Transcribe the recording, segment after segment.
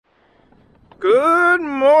Good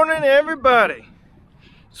morning, everybody.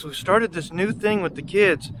 So we started this new thing with the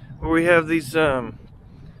kids where we have these, I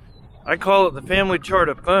call it the family chart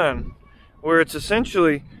of fun, where it's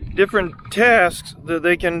essentially different tasks that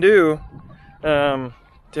they can do to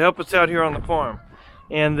help us out here on the farm.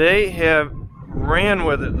 And they have ran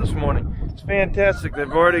with it this morning. It's fantastic. They've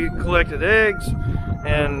already collected eggs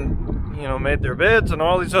and, you know, made their beds and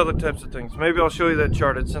all these other types of things. Maybe I'll show you that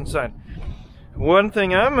chart. It's inside. One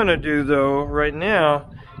thing I'm going to do, though, right now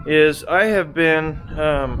is I have been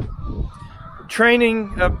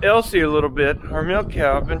training up Elsie a little bit, our milk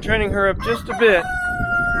cow. I've been training her up just a bit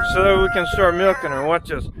so that we can start milking her. Watch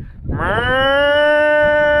this.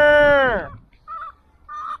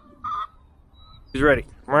 She's ready.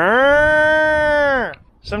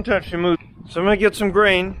 Sometimes she moves. So I'm going to get some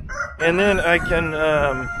grain, and then I can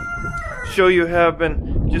show you how I've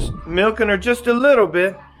been just milking her just a little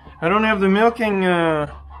bit. I don't have the milking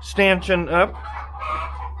stanchion up.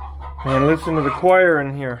 Man, listen to the choir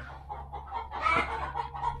in here.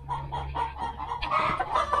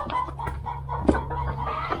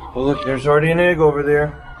 Oh, look, there's already an egg over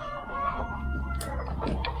there.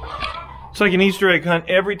 It's like an Easter egg hunt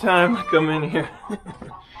every time I come in here.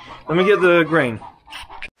 Let me get the grain.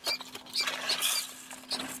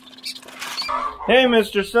 Hey,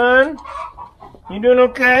 Mr. Sun. You doing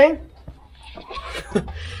okay?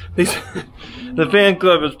 The fan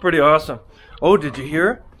club is pretty awesome. Oh, did you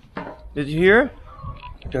hear? Did you hear?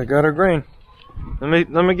 I got her grain.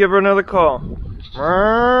 Let me give her another call.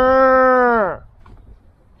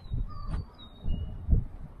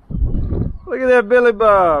 Look at that Billy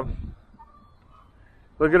Bob.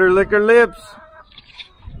 Look at her lick her lips.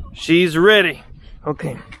 She's ready.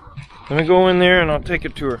 Okay. Let me go in there and I'll take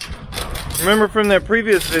it to her. Remember from that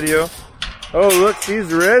previous video? Oh, look,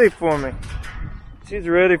 she's ready for me. She's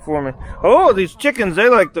ready for me. Oh, these chickens, they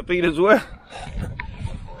like to feed as well.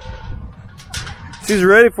 She's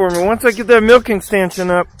ready for me. Once I get that milking stanchion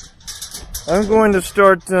up, I'm going to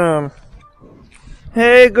start,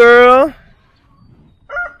 hey, girl.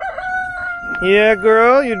 Yeah,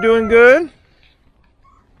 girl, you doing good?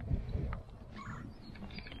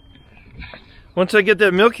 Once I get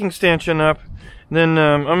that milking stanchion up, then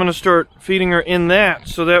I'm going to start feeding her in that,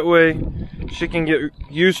 so that way she can get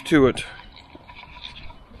used to it.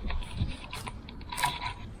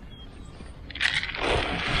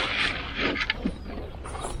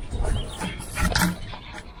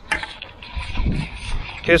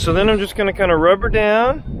 Okay, so then I'm just going to kind of rub her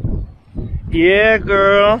down. Yeah,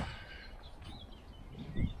 girl.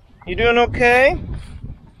 You doing okay?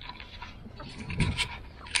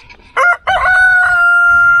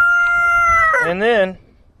 And then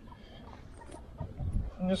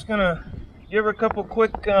I'm just going to give her a couple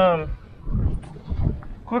quick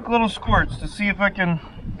little squirts to see if I can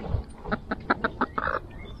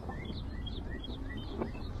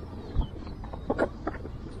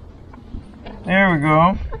there we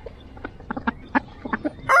go.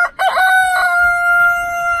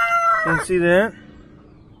 Can you see that?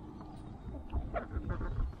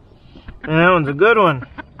 And that one's a good one.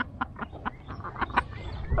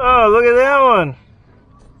 Oh, look at that one.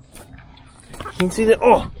 Can you see that?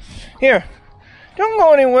 Oh, here. Don't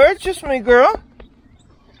go anywhere. It's just me, girl.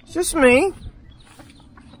 It's just me.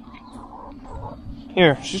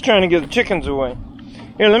 Here, she's trying to get the chickens away.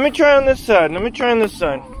 Here, let me try on this side. Let me try on this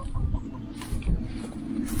side.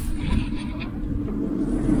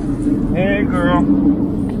 Hey, girl.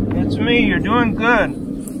 It's me. You're doing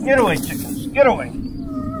good. Get away, chickens. Get away.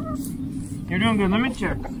 You're doing good. Let me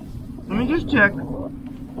check. Let me just check. No,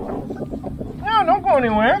 don't go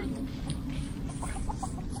anywhere.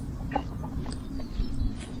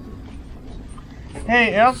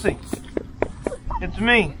 Hey, Elsie. It's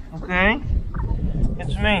me, okay?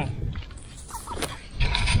 It's me.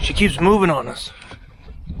 She keeps moving on us.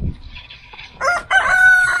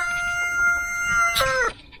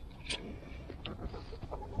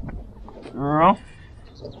 Girl.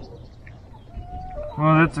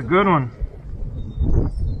 Well, that's a good one.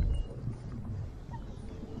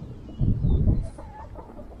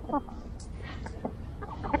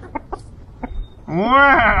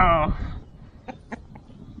 Wow!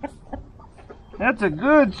 That's a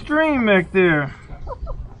good stream back there.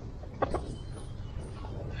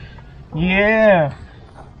 Yeah.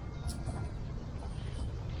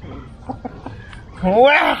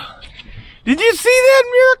 Wow! Did you see that,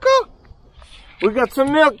 Miracle? We got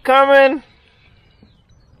some milk coming.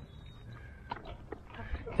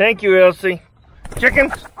 Thank you, Elsie.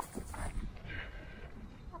 Chickens?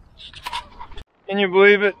 Can you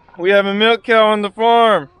believe it? We have a milk cow on the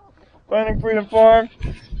farm. Finding Freedom Farm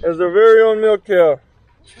is our very own milk cow.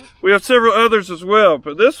 We have several others as well,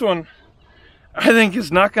 but this one I think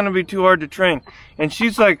is not going to be too hard to train. And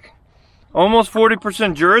she's like almost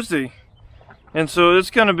 40% Jersey, and so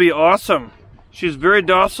it's going to be awesome. She's very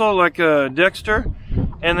docile, like Dexter,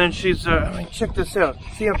 and then she's, I mean, check this out.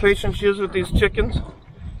 See how patient she is with these chickens?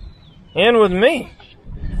 And with me.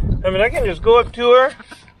 I mean, I can just go up to her,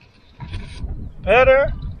 pet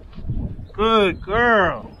her. Good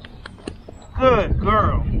girl. Good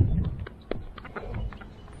girl.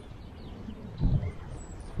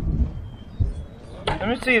 Let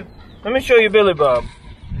me see. Let me show you Billy Bob.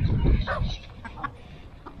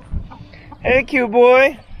 Hey, cute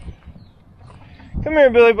boy. Come here,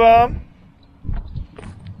 Billy Bob.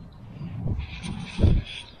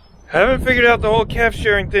 I haven't figured out the whole calf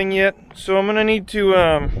sharing thing yet, so I'm gonna need to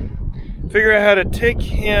figure out how to take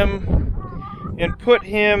him and put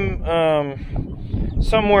him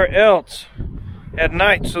somewhere else at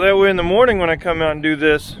night, so that way in the morning when I come out and do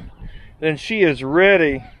this, then she is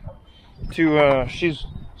ready to, she's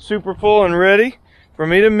super full and ready for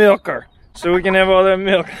me to milk her, so we can have all that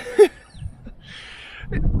milk.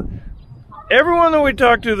 Everyone that we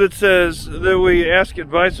talk to that says that we ask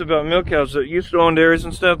advice about milk cows that used to own dairies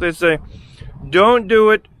and stuff, they say, don't do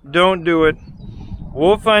it, don't do it.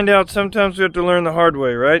 We'll find out. Sometimes we have to learn the hard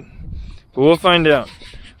way, right? But we'll find out.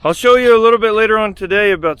 I'll show you a little bit later on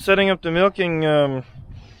today about setting up the milking,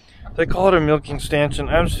 they call it a milking stanchion.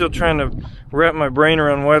 I'm still trying to wrap my brain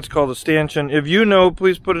around why it's called a stanchion. If you know,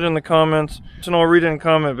 please put it in the comments, and I'll read it in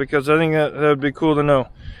comment because I think that would be cool to know.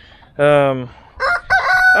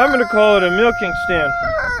 I'm going to call it a milking stand.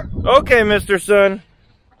 Okay, Mr. Sun.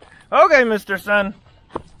 Okay, Mr. Sun.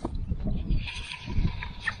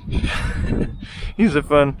 He's a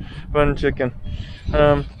fun chicken.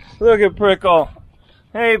 Look at Prickle.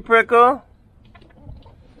 Hey, Prickle.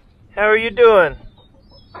 How are you doing?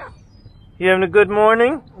 You having a good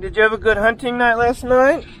morning? Did you have a good hunting night last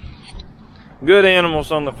night? Good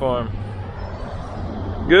animals on the farm.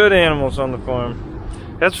 Good animals on the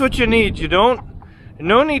farm. That's what you need.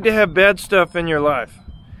 No need to have bad stuff in your life.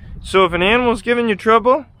 So if an animal's giving you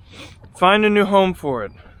trouble, find a new home for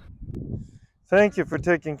it. Thank you for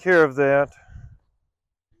taking care of that.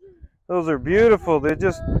 Those are beautiful. They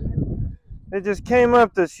just came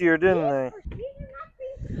up this year, didn't they?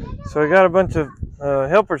 So I got a bunch of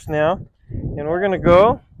helpers now, and we're gonna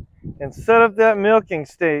go and set up that milking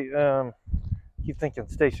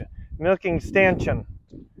milking stanchion.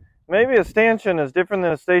 Maybe a stanchion is different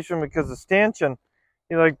than a station because a stanchion,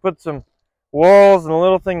 you like put some walls and a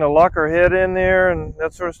little thing to lock her head in there and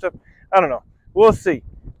that sort of stuff. I don't know. We'll see.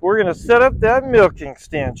 We're going to set up that milking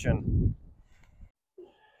stanchion.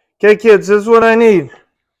 Okay, kids, this is what I need.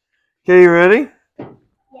 Okay, you ready? Yeah.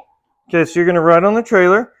 Okay, so you're going to ride on the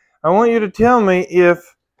trailer. I want you to tell me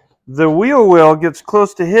if the wheel well gets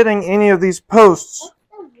close to hitting any of these posts.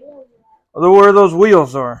 Where those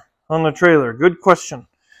wheels are on the trailer. Good question.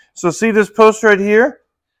 So see this post right here?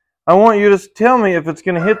 I want you to tell me if it's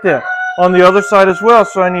going to hit that on the other side as well.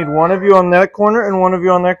 So I need one of you on that corner and one of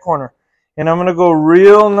you on that corner. And I'm going to go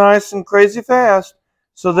real nice and crazy fast.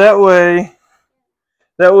 So that way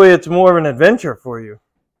it's more of an adventure for you.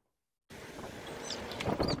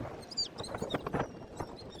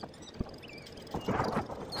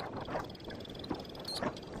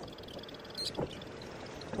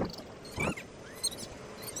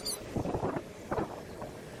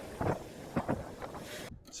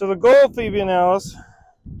 So the goal, Phoebe and Alice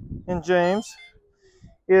and James,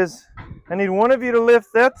 is I need one of you to lift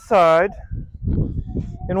that side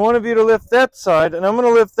and one of you to lift that side, and I'm going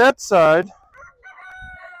to lift that side,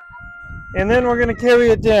 and then we're going to carry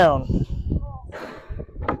it down.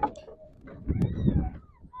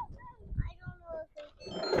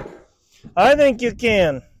 I think you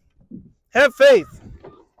can. Have faith.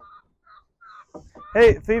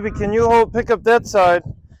 Hey, Phoebe, can you pick up that side?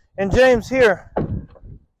 And James, here.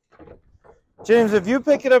 James, if you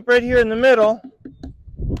pick it up right here in the middle,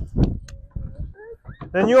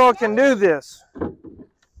 then you all can do this. Nellie,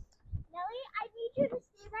 I need you to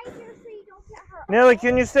stay right here so you don't get hurt. Nellie,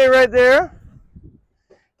 can you stay right there?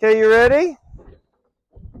 Okay, you ready?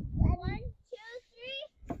 1,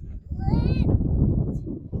 2,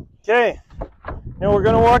 3. Okay. Now we're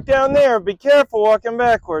going to walk down there. Be careful walking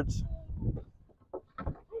backwards.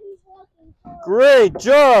 Great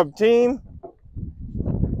job, team.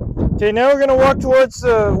 Okay, now we're going to walk towards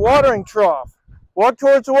the watering trough. Walk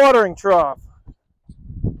towards the watering trough.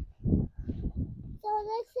 So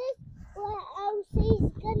this is where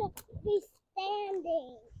Elsie's going to be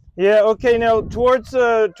standing. Yeah, okay, now towards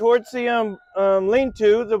the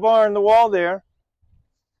lean-to, the barn, the wall there.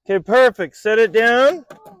 Okay, perfect. Set it down.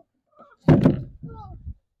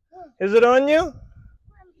 Is it on you?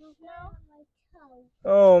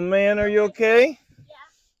 Oh man, are you okay? Yeah.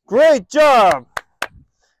 Great job!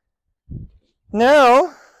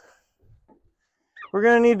 Now, we're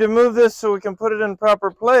going to need to move this so we can put it in proper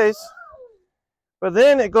place. But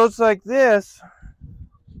then it goes like this.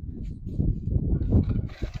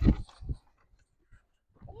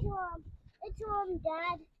 It's on,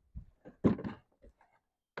 Dad.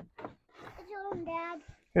 It's on, Dad.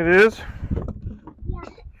 It is?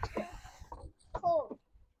 Yeah. Cool.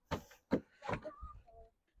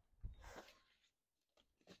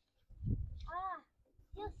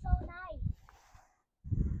 Feels so nice.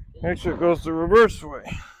 Actually, it goes the reverse way.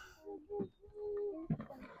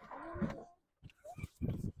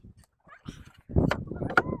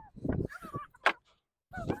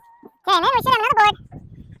 Okay, maybe we should have another board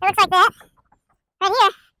that looks like that. Right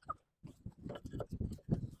here.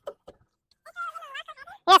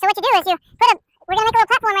 Yeah, so what you do is we're going to make a little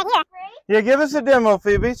platform right here. Yeah, give us a demo,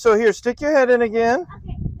 Phoebe. So here, stick your head in again.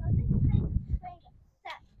 Okay, so this is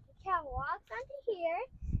the cow walks onto here,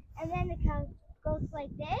 and then the cow goes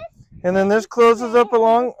like this. And then this closes up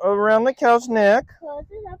around the cow's neck.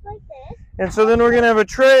 Closes up like this. And so then we're going to have a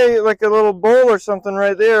tray, like a little bowl or something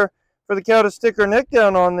right there, for the cow to stick her neck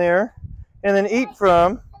down on there and then eat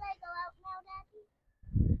from. Can I go out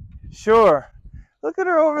now, Daddy? Sure. Look at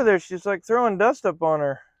her over there. She's like throwing dust up on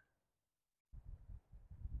her.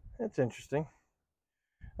 That's interesting.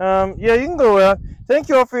 Yeah, you can go out. Thank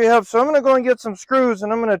you all for your help. So I'm going to go and get some screws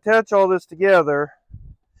and I'm going to attach all this together.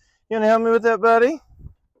 You going to help me with that, buddy?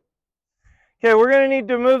 Okay, we're going to need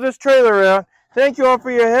to move this trailer out. Thank you all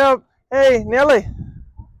for your help. Hey, Nellie.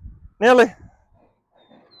 Nellie.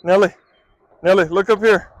 Nellie. Nellie, look up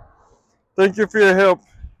here. Thank you for your help.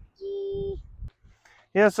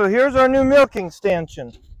 Yeah, so here's our new milking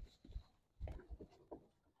stanchion.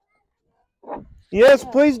 Yes,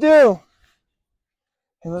 please do.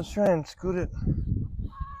 Okay, let's try and scoot it.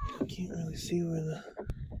 I can't really see where the...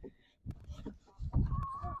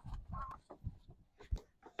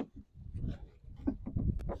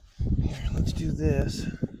 Here, let's do this.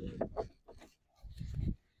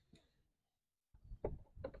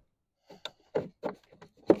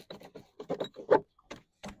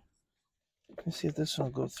 Let's see if this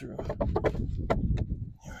one will go through.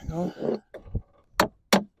 Here we go.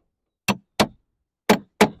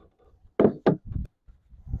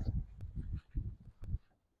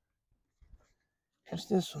 Here's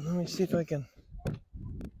this one. Let me see if I can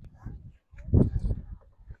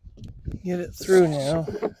get it through now.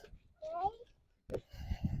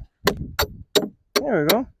 There we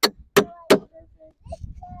go.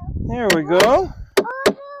 There we go.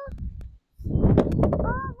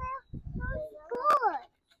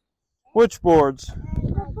 Which boards?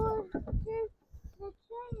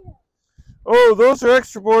 Oh, those are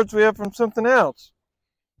extra boards we have from something else.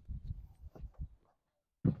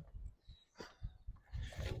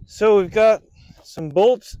 So we've got some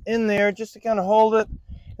bolts in there just to kind of hold it,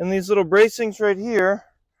 and these little bracings right here.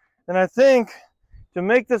 And I think to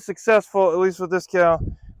make this successful, at least with this cow,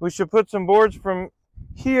 we should put some boards from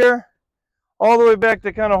here all the way back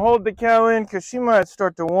to kind of hold the cow in, because she might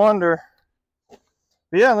start to wander.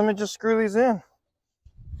 But yeah, let me just screw these in.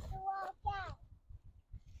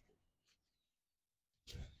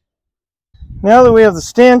 Now that we have the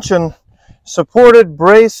stanchion supported,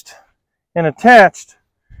 braced, and attached,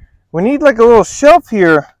 we need like a little shelf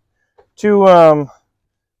here to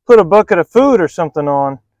put a bucket of food or something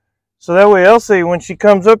on. So that way Elsie, when she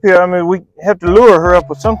comes up here, I mean, we have to lure her up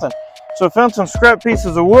with something. So I found some scrap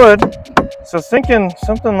pieces of wood. So I was thinking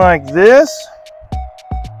something like this.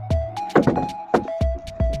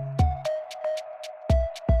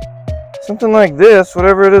 Something like this,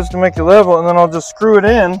 whatever it is to make it level, and then I'll just screw it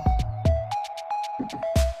in.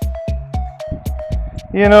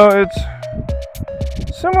 You know, it's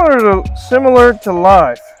similar to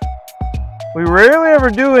life. We rarely ever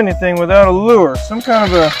do anything without a lure, some kind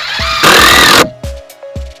of a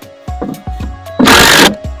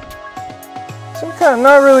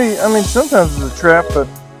not really, I mean, sometimes it's a trap, but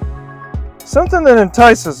something that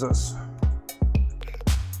entices us.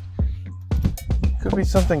 Could be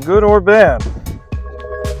something good or bad.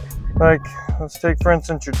 Like, let's take for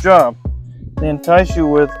instance your job. They entice you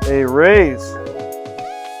with a raise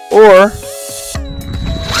or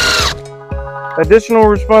additional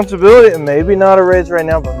responsibility, and maybe not a raise right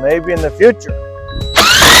now, but maybe in the future.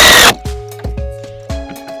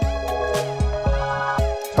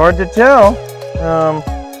 It's hard to tell.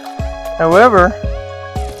 However,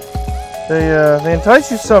 they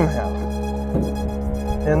entice you somehow,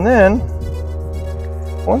 and then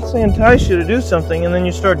once they entice you to do something and then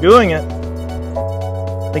you start doing it,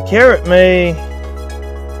 the carrot may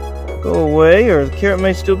go away, or the carrot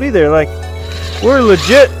may still be there. Like, we're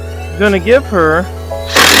legit gonna give her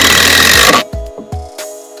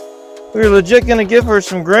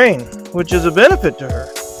some grain, which is a benefit to her.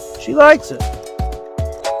 She likes it.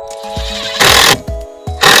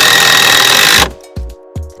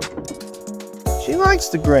 She likes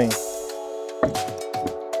the grain.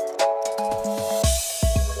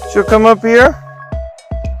 She'll come up here.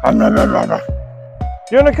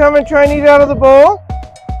 You want to come and try and eat out of the bowl?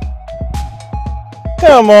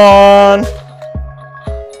 Come on.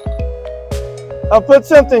 I'll put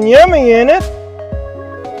something yummy in it.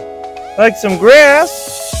 Like some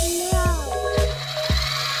grass.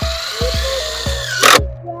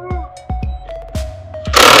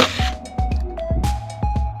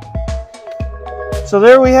 So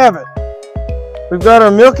there we have it. We've got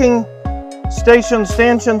our milking stanchion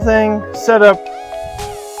thing set up.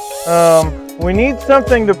 We need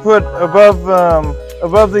something to put above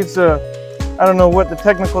these, I don't know what the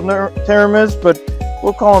technical term is, but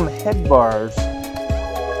we'll call them head bars.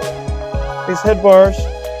 These head bars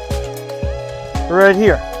are right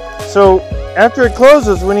here. So after it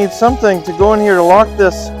closes, we need something to go in here to lock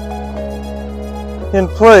this in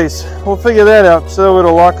place. We'll figure that out. So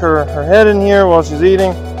it'll lock her head in here while she's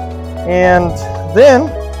eating, and then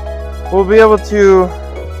we'll be able to,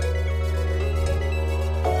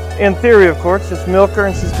 in theory of course, just milk her,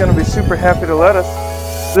 and she's going to be super happy to let us.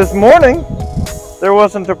 This morning there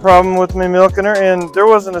wasn't a problem with me milking her, and there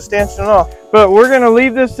wasn't a stanchion at all. But we're going to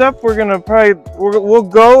leave this up. We're going to we'll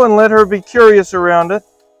go and let her be curious around it,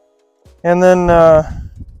 and then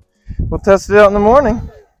we'll test it out in the morning.